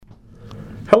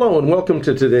Hello and welcome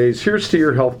to today's Here's to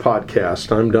Your Health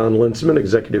podcast. I'm Don Linsman,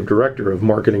 Executive Director of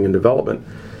Marketing and Development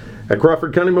at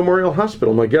Crawford County Memorial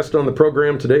Hospital. My guest on the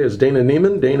program today is Dana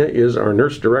Neemann. Dana is our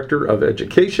Nurse Director of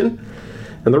Education.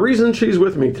 And the reason she's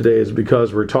with me today is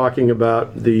because we're talking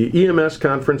about the EMS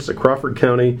conference, the Crawford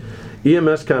County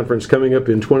EMS conference coming up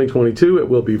in 2022. It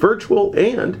will be virtual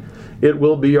and it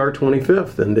will be our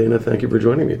 25th. And Dana, thank you for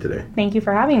joining me today. Thank you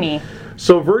for having me.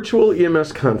 So virtual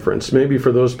EMS conference, maybe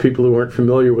for those people who aren't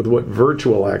familiar with what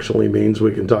virtual actually means,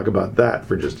 we can talk about that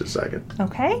for just a second.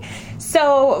 Okay.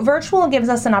 So virtual gives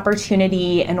us an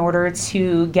opportunity in order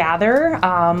to gather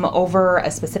over a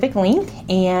specific link,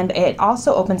 and it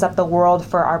also opens up the world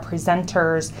for our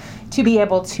presenters to be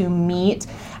able to meet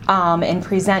and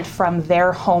present from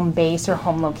their home base or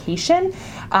home location.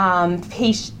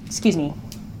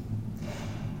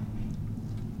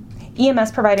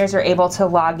 EMS providers are able to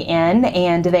log in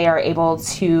and they are able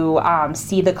to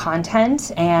see the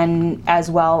content and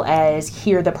as well as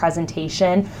hear the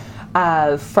presentation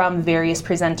from various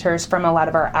presenters from a lot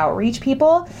of our outreach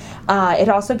people. It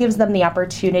also gives them the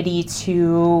opportunity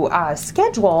to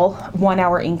schedule 1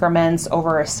 hour increments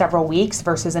over several weeks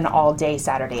versus an all-day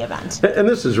Saturday event. And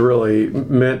this is really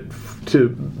meant to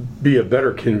be a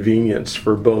better convenience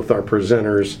for both our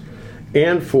presenters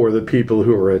and for the people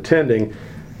who are attending,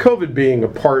 COVID being a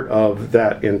part of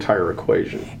that entire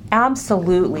equation.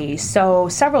 Absolutely. So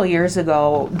several years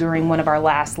ago, during one of our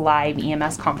last live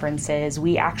EMS conferences,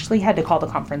 we actually had to call the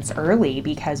conference early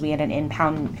because we had an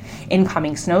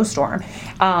incoming snowstorm.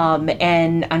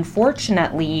 And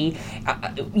unfortunately,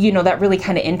 that really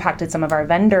kind of impacted some of our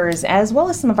vendors as well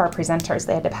as some of our presenters.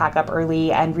 They had to pack up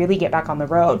early and really get back on the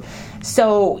road.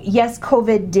 So yes,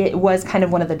 COVID was kind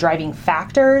of one of the driving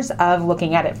factors of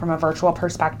looking at it from a virtual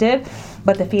perspective.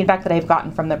 But the feedback that I've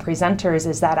gotten from the presenters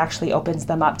is that actually opens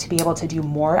them up to be able to do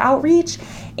more outreach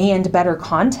and better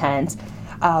content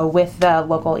with the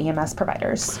local EMS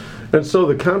providers. And so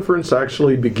the conference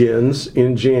actually begins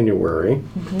in January.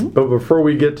 Mm-hmm. But before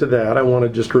we get to that, I want to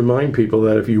just remind people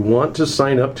that if you want to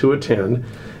sign up to attend,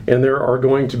 and there are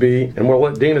going to be, and we'll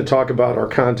let Dana talk about our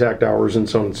contact hours and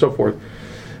so on and so forth,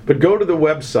 but go to the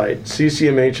website,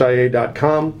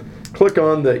 ccmhia.com, click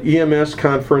on the EMS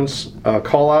conference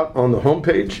call out on the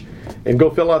homepage and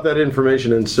go fill out that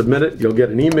information and submit it. You'll get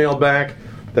an email back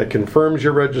that confirms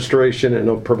your registration and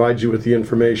it'll provide you with the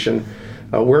information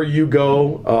where you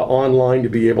go online to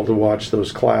be able to watch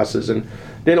those classes. And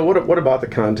Dana, what about the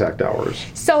contact hours?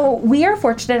 So we are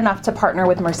fortunate enough to partner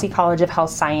with Mercy College of Health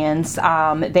Science.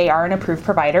 They are an approved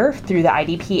provider through the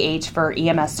IDPH for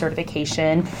EMS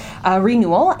certification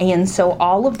renewal. And so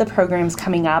all of the programs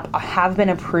coming up have been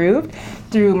approved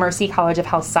through Mercy College of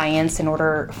Health Science in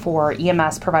order for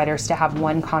EMS providers to have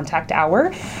one contact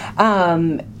hour.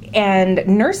 And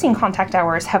nursing contact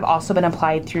hours have also been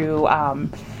applied through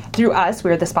us.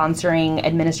 We're the sponsoring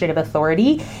administrative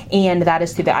authority, and that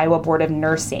is through the Iowa Board of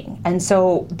Nursing. And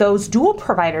so those dual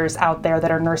providers out there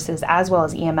that are nurses as well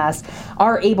as EMS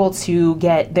are able to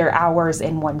get their hours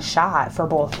in one shot for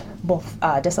both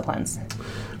disciplines.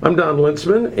 I'm Don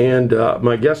Linsman, and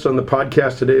my guest on the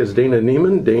podcast today is Dana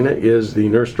Neemann. Dana is the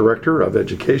Nurse Director of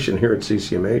Education here at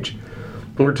CCMH.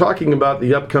 And we're talking about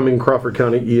the upcoming Crawford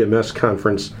County EMS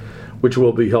Conference, which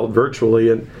will be held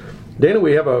virtually. And Dana,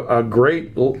 we have a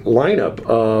great lineup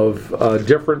of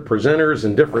different presenters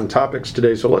and different topics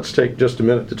today, so let's take just a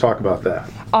minute to talk about that.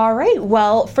 All right.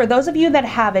 Well, for those of you that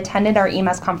have attended our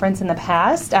EMS conference in the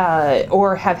past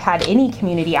or have had any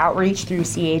community outreach through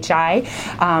CHI,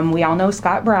 we all know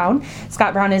Scott Brown.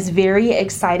 Scott Brown is very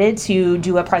excited to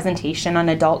do a presentation on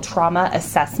adult trauma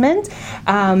assessment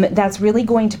that's really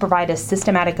going to provide a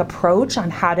systematic approach on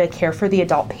how to care for the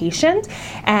adult patient.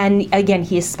 And again,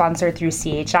 he is sponsored through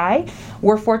CHI.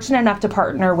 We're fortunate enough to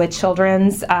partner with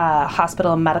Children's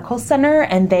Hospital and Medical Center,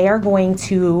 and they are going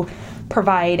to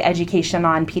provide education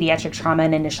on pediatric trauma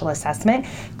and initial assessment.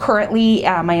 Currently,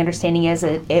 my understanding is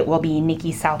it will be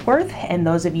Nikki Southworth, and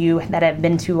those of you that have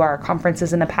been to our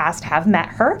conferences in the past have met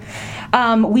her.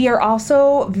 We are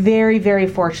also very, very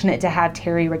fortunate to have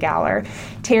Terry Regaler.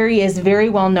 Terry is very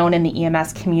well known in the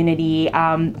EMS community,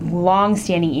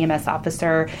 long-standing EMS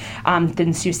officer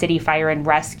in Sioux City Fire and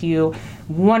Rescue,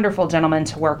 wonderful gentleman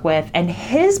to work with, and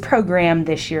his program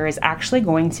this year is actually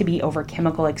going to be over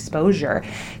chemical exposure,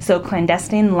 so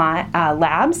clandestine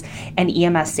labs and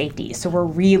EMS safety. So we're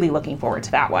really looking forward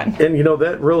to that one. And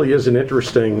that really is an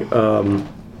interesting,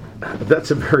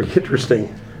 that's a very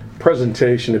interesting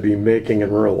presentation to be making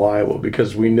in rural Iowa,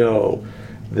 because we know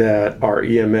that our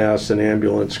EMS and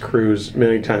ambulance crews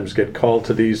many times get called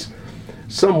to these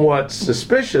somewhat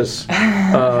suspicious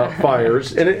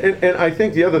fires. And I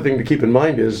think the other thing to keep in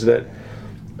mind is that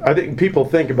I think people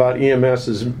think about EMS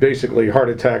as basically heart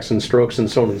attacks and strokes and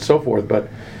so on and so forth, but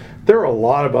there are a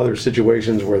lot of other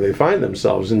situations where they find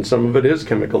themselves, and some of it is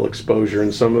chemical exposure,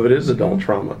 and some of it is adult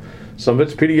trauma. Some of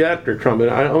it's pediatric trauma.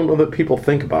 I don't know that people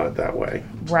think about it that way.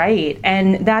 Right.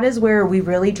 And that is where we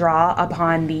really draw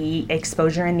upon the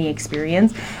exposure and the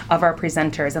experience of our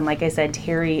presenters. And like I said,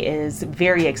 Terry is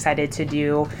very excited to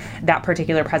do that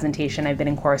particular presentation. I've been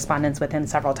in correspondence with him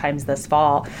several times this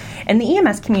fall. And the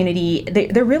EMS community,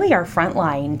 they're really our front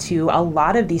line to a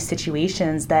lot of these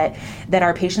situations that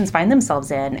our patients find themselves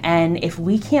in. And if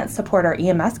we can't support our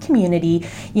EMS community,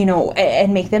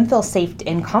 and make them feel safe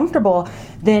and comfortable,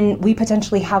 then we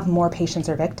potentially have more patients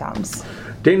or victims.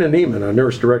 Dana Neemann, a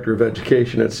nurse director of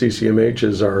education at CCMH,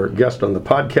 is our guest on the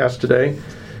podcast today.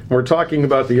 We're talking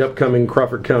about the upcoming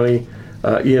Crawford County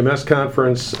EMS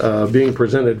conference being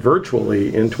presented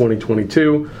virtually in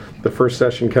 2022, the first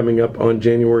session coming up on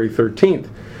January 13th.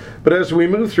 But as we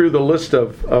move through the list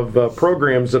of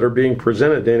programs that are being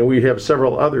presented, Dana, we have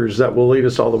several others that will lead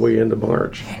us all the way into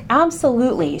March.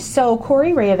 Absolutely. So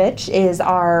Corey Rayevich is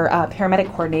our paramedic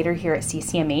coordinator here at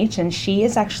CCMH, and she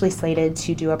is actually slated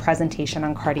to do a presentation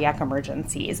on cardiac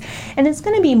emergencies. And it's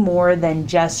going to be more than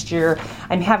just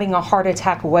I'm having a heart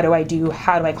attack, what do I do,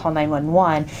 how do I call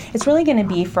 911? It's really going to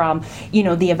be from,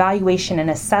 the evaluation and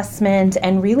assessment,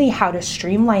 and really how to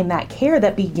streamline that care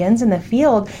that begins in the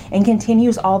field and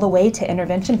continues all the way to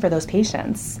intervention for those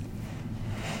patients.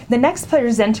 The next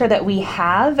presenter that we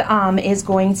have is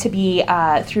going to be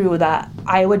through the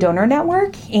Iowa Donor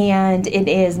Network, and it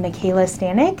is Michaela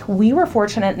Stanek. We were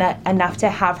fortunate enough to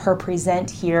have her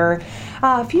present here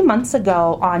a few months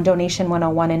ago on Donation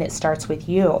 101, and it starts with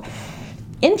you.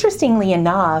 Interestingly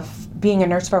enough, being a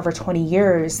nurse for over 20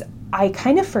 years, I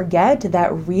kind of forget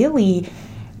that really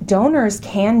donors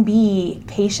can be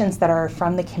patients that are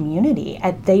from the community,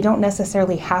 and they don't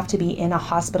necessarily have to be in a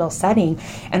hospital setting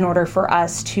in order for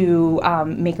us to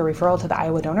make a referral to the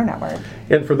Iowa Donor Network.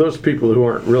 And for those people who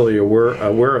aren't really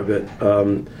aware of it,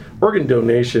 organ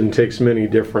donation takes many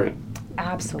different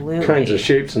kinds of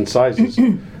shapes and sizes.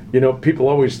 People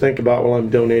always think about, well,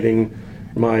 I'm donating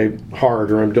my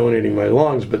heart or I'm donating my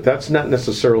lungs, but that's not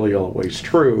necessarily always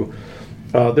true.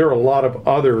 There are a lot of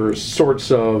other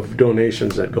sorts of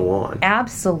donations that go on.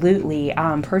 Absolutely.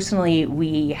 Personally,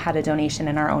 we had a donation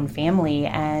in our own family,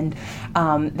 and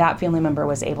that family member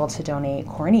was able to donate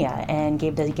cornea and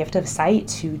gave the gift of sight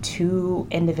to 2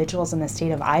 individuals in the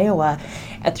state of Iowa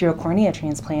through a cornea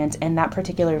transplant, and that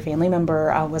particular family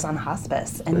member was on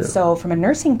hospice. And so from a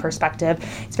nursing perspective,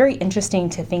 it's very interesting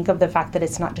to think of the fact that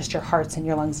it's not just your hearts and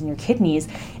your lungs and your kidneys.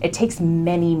 It takes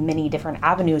many, many different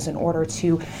avenues in order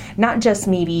to not just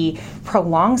maybe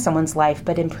prolong someone's life,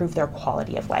 but improve their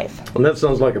quality of life. And that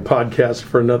sounds like a podcast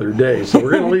for another day, so we're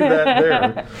going to leave that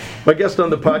there. My guest on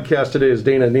the podcast today is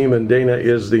Dana Neemann. Dana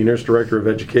is the Nurse Director of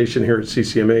Education here at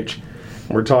CCMH.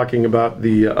 We're talking about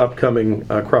the upcoming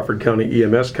Crawford County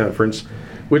EMS Conference,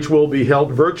 which will be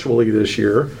held virtually this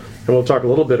year. And we'll talk a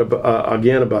little bit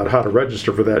again about how to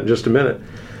register for that in just a minute.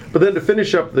 But then to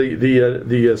finish up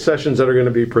the sessions that are going to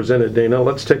be presented, Dana,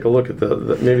 let's take a look at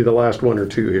maybe the last one or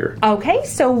two here. Okay,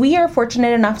 so we are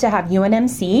fortunate enough to have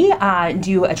UNMC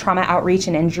do a trauma outreach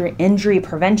and injury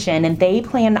prevention, and they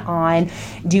plan on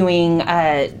doing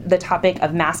the topic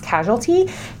of mass casualty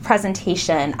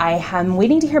presentation. I am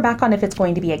waiting to hear back on if it's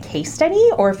going to be a case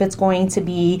study or if it's going to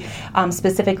be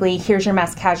specifically, here's your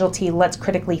mass casualty, let's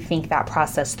critically think that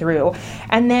process through.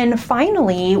 And then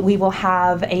finally, we will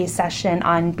have a session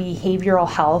on behavioral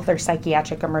health or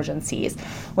psychiatric emergencies.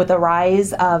 With the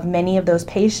rise of many of those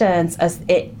patients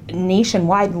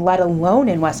nationwide, let alone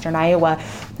in Western Iowa,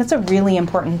 that's a really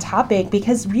important topic,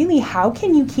 because really, how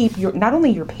can you keep not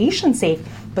only your patient safe,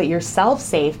 but yourself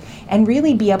safe, and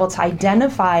really be able to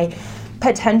identify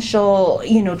potential,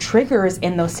 triggers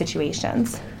in those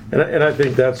situations? And I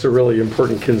think that's a really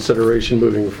important consideration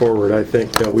moving forward. I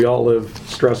think we all live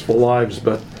stressful lives,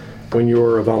 but when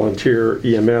you're a volunteer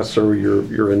EMS or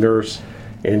you're a nurse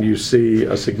and you see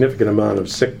a significant amount of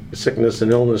sickness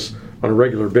and illness on a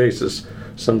regular basis,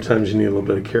 sometimes you need a little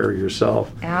bit of care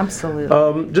yourself.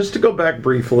 Absolutely. Just to go back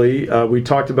briefly, we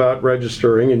talked about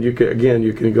registering, and you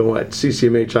can go at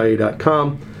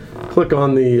ccmhia.com, click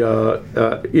on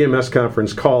the EMS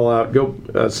conference call out,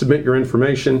 go submit your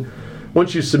information.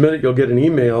 Once you submit it, you'll get an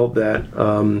email that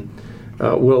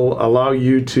will allow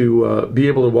you to be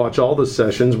able to watch all the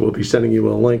sessions. We'll be sending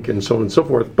you a link and so on and so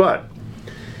forth. But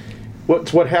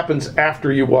what happens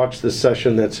after you watch the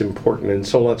session that's important. And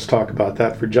so let's talk about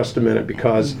that for just a minute,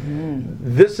 because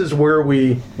this is where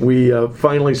we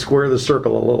finally square the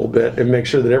circle a little bit and make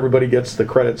sure that everybody gets the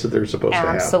credits that they're supposed to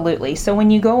have. Absolutely. So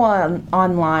when you go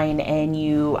online and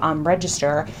you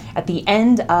register, at the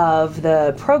end of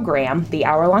the program, the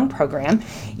hour-long program,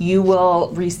 you will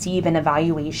receive an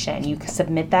evaluation. You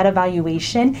submit that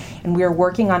evaluation, and we are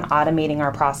working on automating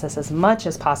our process as much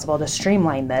as possible to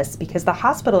streamline this, because the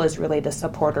hospital is really the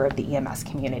supporter of the EMS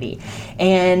community.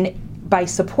 And by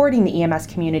supporting the EMS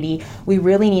community, we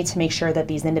really need to make sure that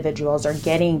these individuals are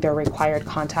getting their required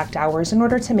contact hours in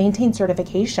order to maintain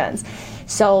certifications.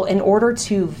 So in order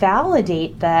to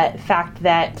validate the fact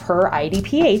that per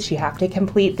IDPH, you have to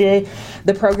complete the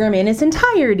program in its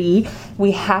entirety,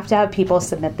 we have to have people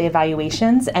submit the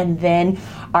evaluations. And then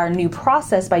our new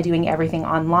process, by doing everything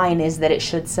online, is that it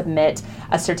should submit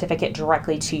a certificate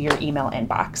directly to your email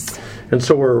inbox. And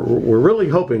so we're really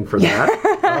hoping for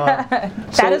that.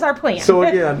 That is our plan. So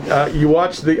again, you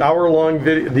watch the hour-long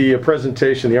the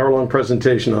hour-long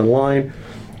presentation online.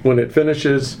 When it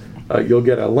finishes, you'll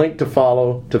get a link to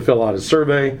follow to fill out a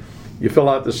survey. You fill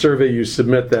out the survey, you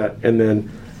submit that, and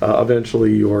then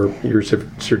eventually your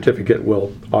certificate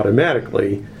will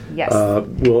automatically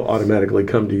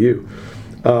come to you.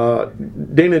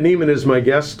 Dana Neemann is my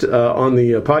guest on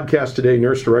the podcast today,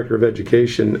 Nurse Director of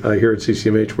Education here at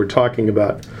CCMH. We're talking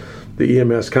about the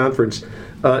EMS conference.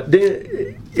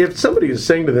 Dana, if somebody is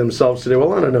saying to themselves today,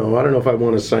 well, I don't know if I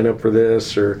want to sign up for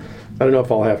this, or I don't know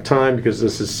if I'll have time, because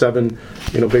this is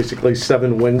basically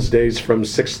 7 Wednesdays from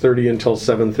 6:30 until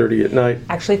 7:30 at night.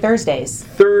 Actually, Thursdays.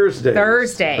 Thursdays.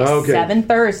 Okay. 7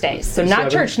 Thursdays. So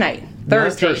not church night.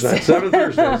 Thursdays. Not church night. 7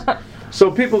 Thursdays. So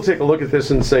people take a look at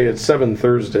this and say it's 7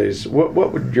 Thursdays. What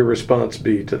would your response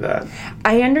be to that?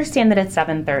 I understand that it's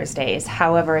 7 Thursdays.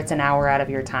 However, it's an hour out of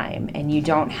your time, and you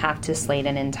don't have to slate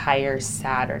an entire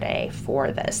Saturday for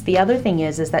this. The other thing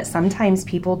is that sometimes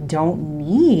people don't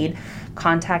need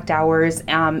contact hours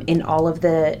in all of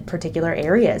the particular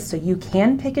areas. So you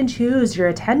can pick and choose your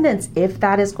attendance if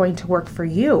that is going to work for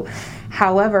you.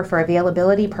 However, for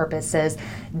availability purposes,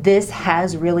 this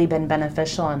has really been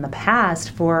beneficial in the past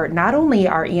for not only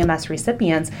our EMS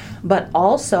recipients, but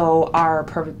also our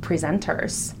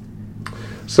presenters.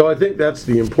 So I think that's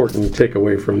the important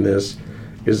takeaway from this,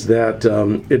 is that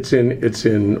it's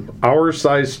in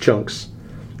hour-sized chunks.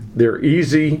 They're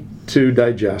easy to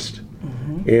digest.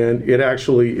 And it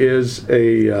actually is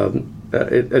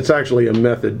it's actually a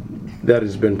method that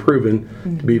has been proven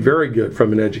to be very good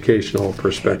from an educational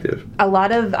perspective. A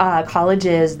lot of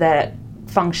colleges that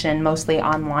function mostly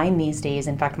online these days,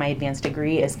 in fact, my advanced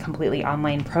degree is completely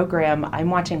online program.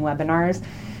 I'm watching webinars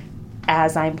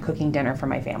as I'm cooking dinner for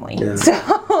my family. Yeah.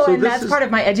 So that's part of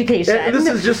my education. This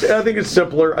is just, I think it's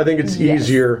simpler. I think it's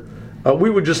easier. We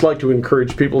would just like to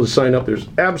encourage people to sign up. There's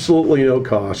absolutely no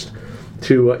cost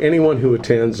to anyone who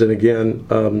attends, and again,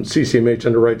 CCMH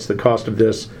underwrites the cost of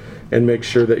this and makes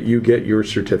sure that you get your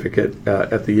certificate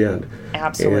at the end.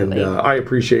 Absolutely. And I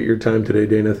appreciate your time today,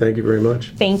 Dana. Thank you very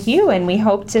much. Thank you, and we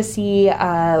hope to see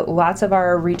lots of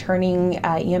our returning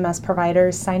EMS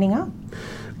providers signing up.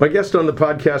 My guest on the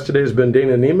podcast today has been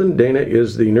Dana Neemann. Dana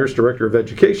is the Nurse Director of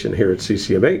Education here at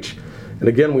CCMH. And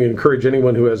again, we encourage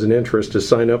anyone who has an interest to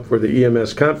sign up for the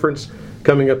EMS conference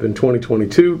coming up in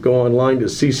 2022. Go online to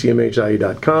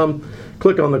ccmhie.com,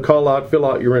 click on the call out, fill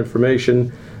out your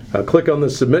information, click on the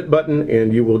submit button,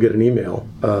 and you will get an email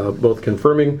both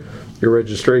confirming your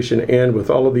registration and with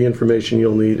all of the information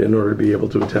you'll need in order to be able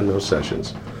to attend those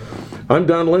sessions. I'm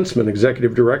Don Linsman,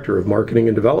 Executive Director of Marketing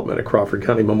and Development at Crawford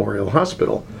County Memorial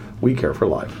Hospital. We care for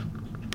life.